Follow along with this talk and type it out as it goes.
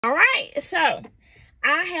All right, so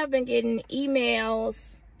I have been getting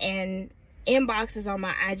emails and inboxes on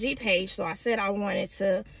my IG page, so I said I wanted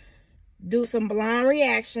to do some blind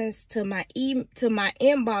reactions to my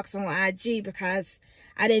inbox on IG because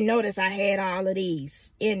I didn't notice I had all of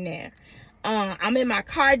these in there. I'm in my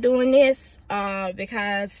car doing this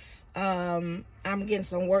because I'm getting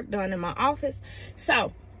some work done in my office.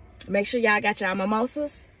 So make sure y'all got y'all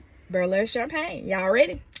mimosas, Berliner champagne. Y'all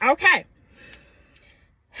ready? Okay.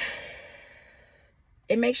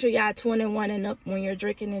 And make sure y'all 21 and up when you're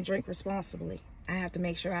drinking, and drink responsibly. I have to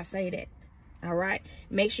make sure I say that. All right.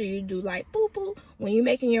 Make sure you do like boo boo. When you're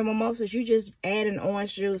making your mimosas, you just add an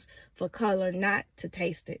orange juice for color, not to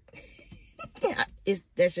taste it.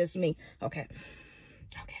 That's just me. Okay.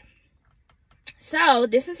 So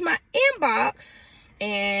this is my inbox,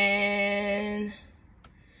 and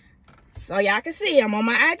so y'all can see I'm on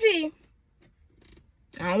my IG.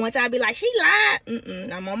 I don't want y'all to be like, she lied.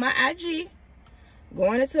 I'm on my IG.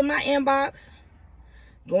 Going into my inbox.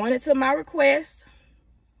 Going into my request.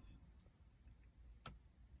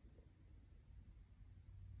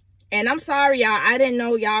 And I'm sorry, y'all. I didn't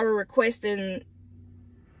know y'all were requesting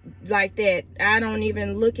like that. I don't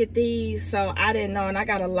even look at these, so I didn't know. And I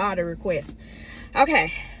got a lot of requests.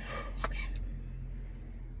 Okay.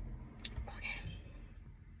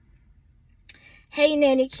 Hey,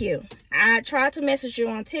 NannyQ. I tried to message you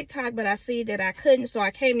on TikTok, but I see that I couldn't, so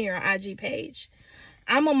I came to your IG page.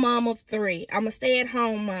 I'm a mom of 3. I'm a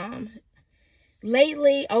stay-at-home mom.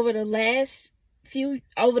 Lately, over the last few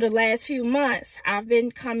months, I've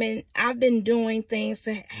been doing things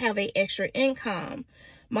to have an extra income.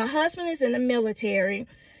 My husband is in the military,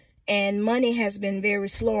 and money has been very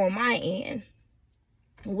slow on my end.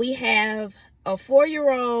 We have a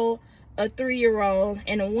 4-year-old, a 3-year-old,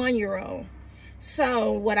 and a 1-year-old.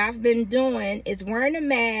 So what I've been doing is wearing a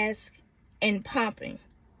mask and pumping.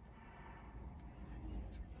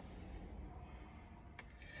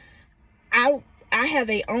 I have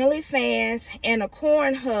a OnlyFans and a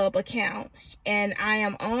Pornhub account, and I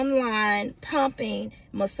am online pumping,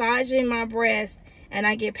 massaging my breast, and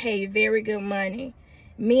I get paid very good money.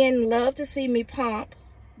 Men love to see me pump.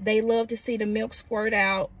 They love to see the milk squirt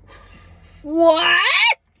out. What?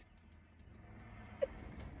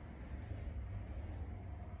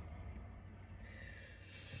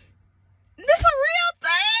 This a real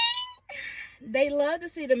thing? They love to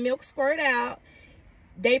see the milk squirt out.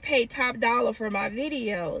 They pay top dollar for my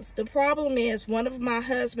videos. The problem is one of my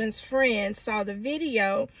husband's friends saw the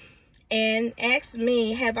video and asked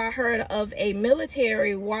me, have I heard of a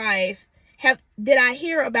military wife? Did I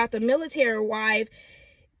hear about the military wife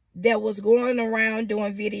that was going around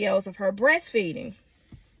doing videos of her breastfeeding?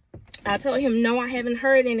 I told him, no, I haven't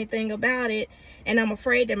heard anything about it, and I'm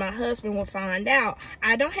afraid that my husband will find out.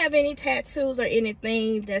 I don't have any tattoos or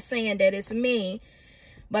anything that's saying that it's me,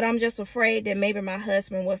 but I'm just afraid that maybe my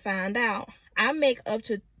husband will find out. I make up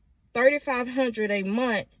to $3,500 a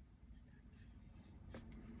month.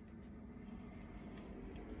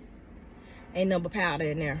 Ain't no powder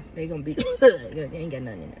in there. They gonna be, they ain't got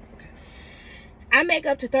nothing in there. Okay. I make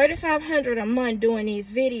up to $3,500 a month doing these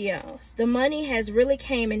videos. The money has really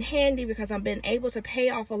came in handy because I've been able to pay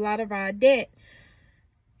off a lot of our debt.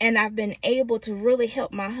 And I've been able to really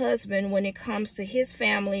help my husband when it comes to his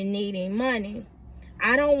family needing money.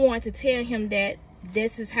 I don't want to tell him that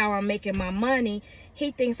this is how I'm making my money. He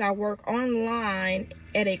thinks I work online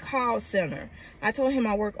at a call center. I told him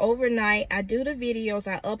I work overnight. I do the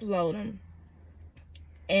videos, I upload them.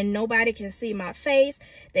 And nobody can see my face.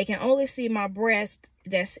 They can only see my breast.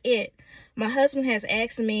 That's it. My husband has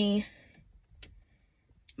asked me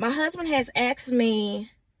if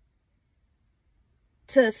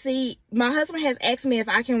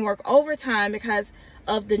I can work overtime because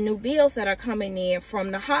of the new bills that are coming in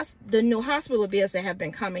from the new hospital bills that have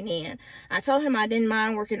been coming in. I told him I didn't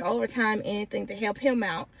mind working overtime, anything to help him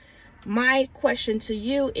out. My question to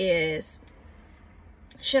you is,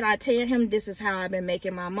 should I tell him this is how I've been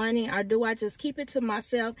making my money, or do I just keep it to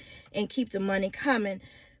myself and keep the money coming?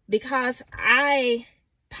 Because I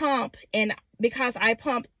pump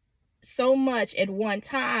so much at one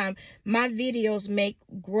time, my videos make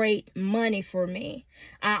great money for me.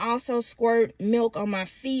 I also squirt milk on my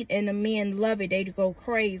feet, and the men love it. They go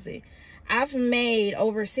crazy. I've made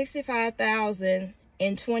over $65,000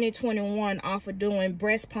 in 2021 off of doing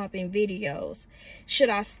breast pumping videos. Should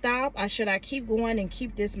I stop, or should I keep going and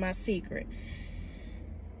keep this my secret?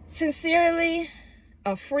 Sincerely,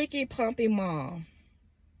 a freaky pumpy mom.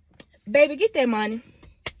 Baby, get that money.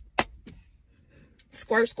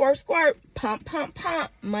 Squirt, squirt, squirt. Pump, pump,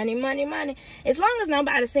 pump. Money, money, money. As long as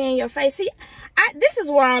nobody's seeing your face. See, this is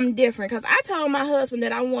where I'm different. Because I told my husband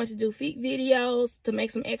that I wanted to do feet videos to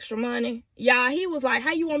make some extra money. Y'all, he was like,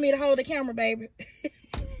 how you want me to hold the camera, baby?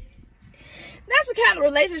 That's the kind of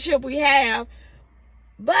relationship we have.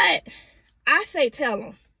 But I say tell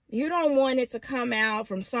him. You don't want it to come out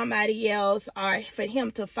from somebody else or for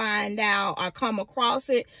him to find out or come across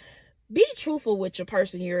it. Be truthful with your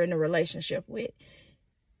person you're in a relationship with.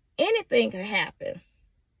 Anything can happen.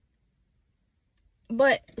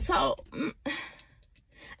 But so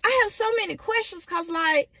I have so many questions because,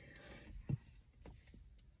 like,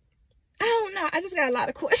 I don't know. I just got a lot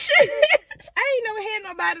of questions. I ain't never had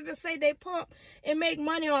nobody to say they pump and make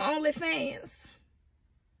money on OnlyFans.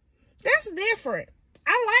 That's different.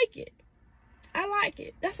 I like it. I like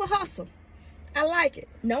it. That's a hustle. I like it.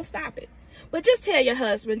 Don't stop it. But just tell your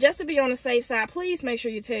husband, just to be on the safe side, please make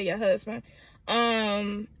sure you tell your husband.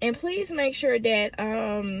 And please make sure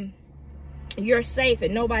that you're safe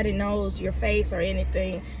and nobody knows your face or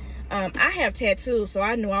anything. I have tattoos, so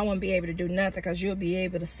I knew I wouldn't be able to do nothing because you'll be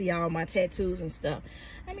able to see all my tattoos and stuff.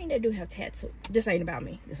 I mean, they do have tattoos. This ain't about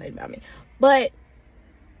me. This ain't about me. But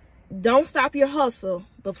don't stop your hustle,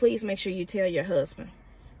 but please make sure you tell your husband.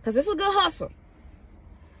 Because it's a good hustle.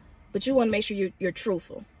 But you want to make sure you're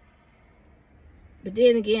truthful. But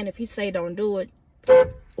then again, if he say don't do it,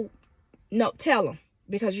 no, tell him.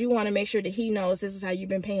 Because you want to make sure that he knows this is how you've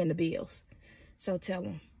been paying the bills. So tell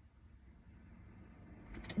him.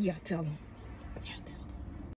 Yeah, tell him. Yeah, tell him.